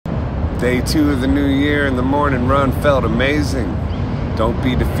Day 2 of the new year and the morning run felt amazing. Don't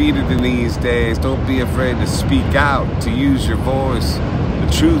be defeated in these days. Don't be afraid to speak out, to use your voice.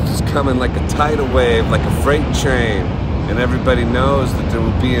 The truth is coming like a tidal wave, like a freight train. And everybody knows that there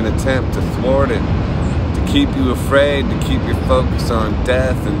will be an attempt to thwart it, to keep you afraid, to keep your focus on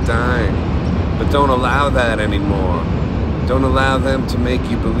death and dying. But don't allow that anymore. Don't allow them to make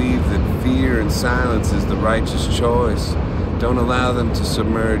you believe that fear and silence is the righteous choice. Don't allow them to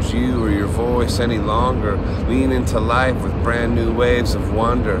submerge you or your voice any longer. Lean into life with brand new waves of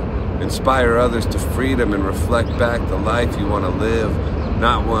wonder. Inspire others to freedom and reflect back the life you want to live.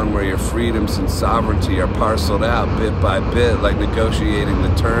 Not one where your freedoms and sovereignty are parceled out bit by bit like negotiating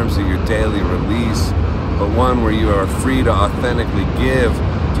the terms of your daily release, but one where you are free to authentically give,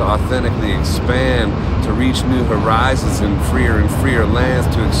 to authentically expand, to reach new horizons in freer and freer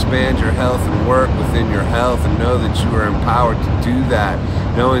lands, to expand your health and work within your health, and know that you are empowered to do that,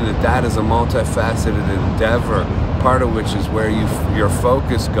 knowing that that is a multifaceted endeavor, part of which is where your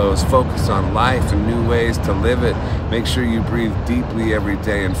focus goes. Focus on life and new ways to live it. Make sure you breathe deeply every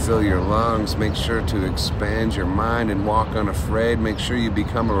day and fill your lungs. Make sure to expand your mind and walk unafraid. Make sure you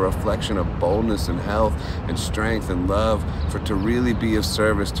become a reflection of boldness and health and strength and love, for to really be of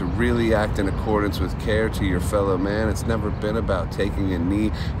service, to really act in accordance with care to your fellow man. It's never been about taking a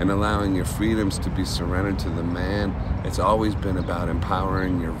knee and allowing your freedoms to be surrendered to the man. It's always been about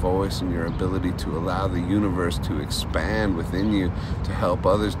empowering your voice and your ability to allow the universe to expand within you, to help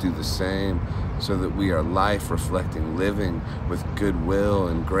others do the same, so that we are life reflecting living with goodwill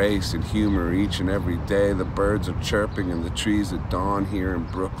and grace and humor each and every day. The birds are chirping in the trees at dawn here in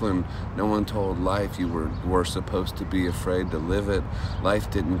Brooklyn. No one told life you were supposed to be afraid to live it. Life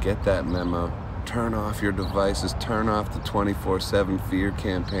didn't get that memo. Turn off your devices, turn off the 24/7 fear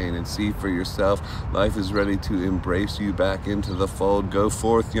campaign and see for yourself. Life is ready to embrace you back into the fold. Go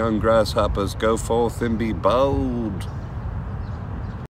forth, young grasshoppers, go forth and be bold.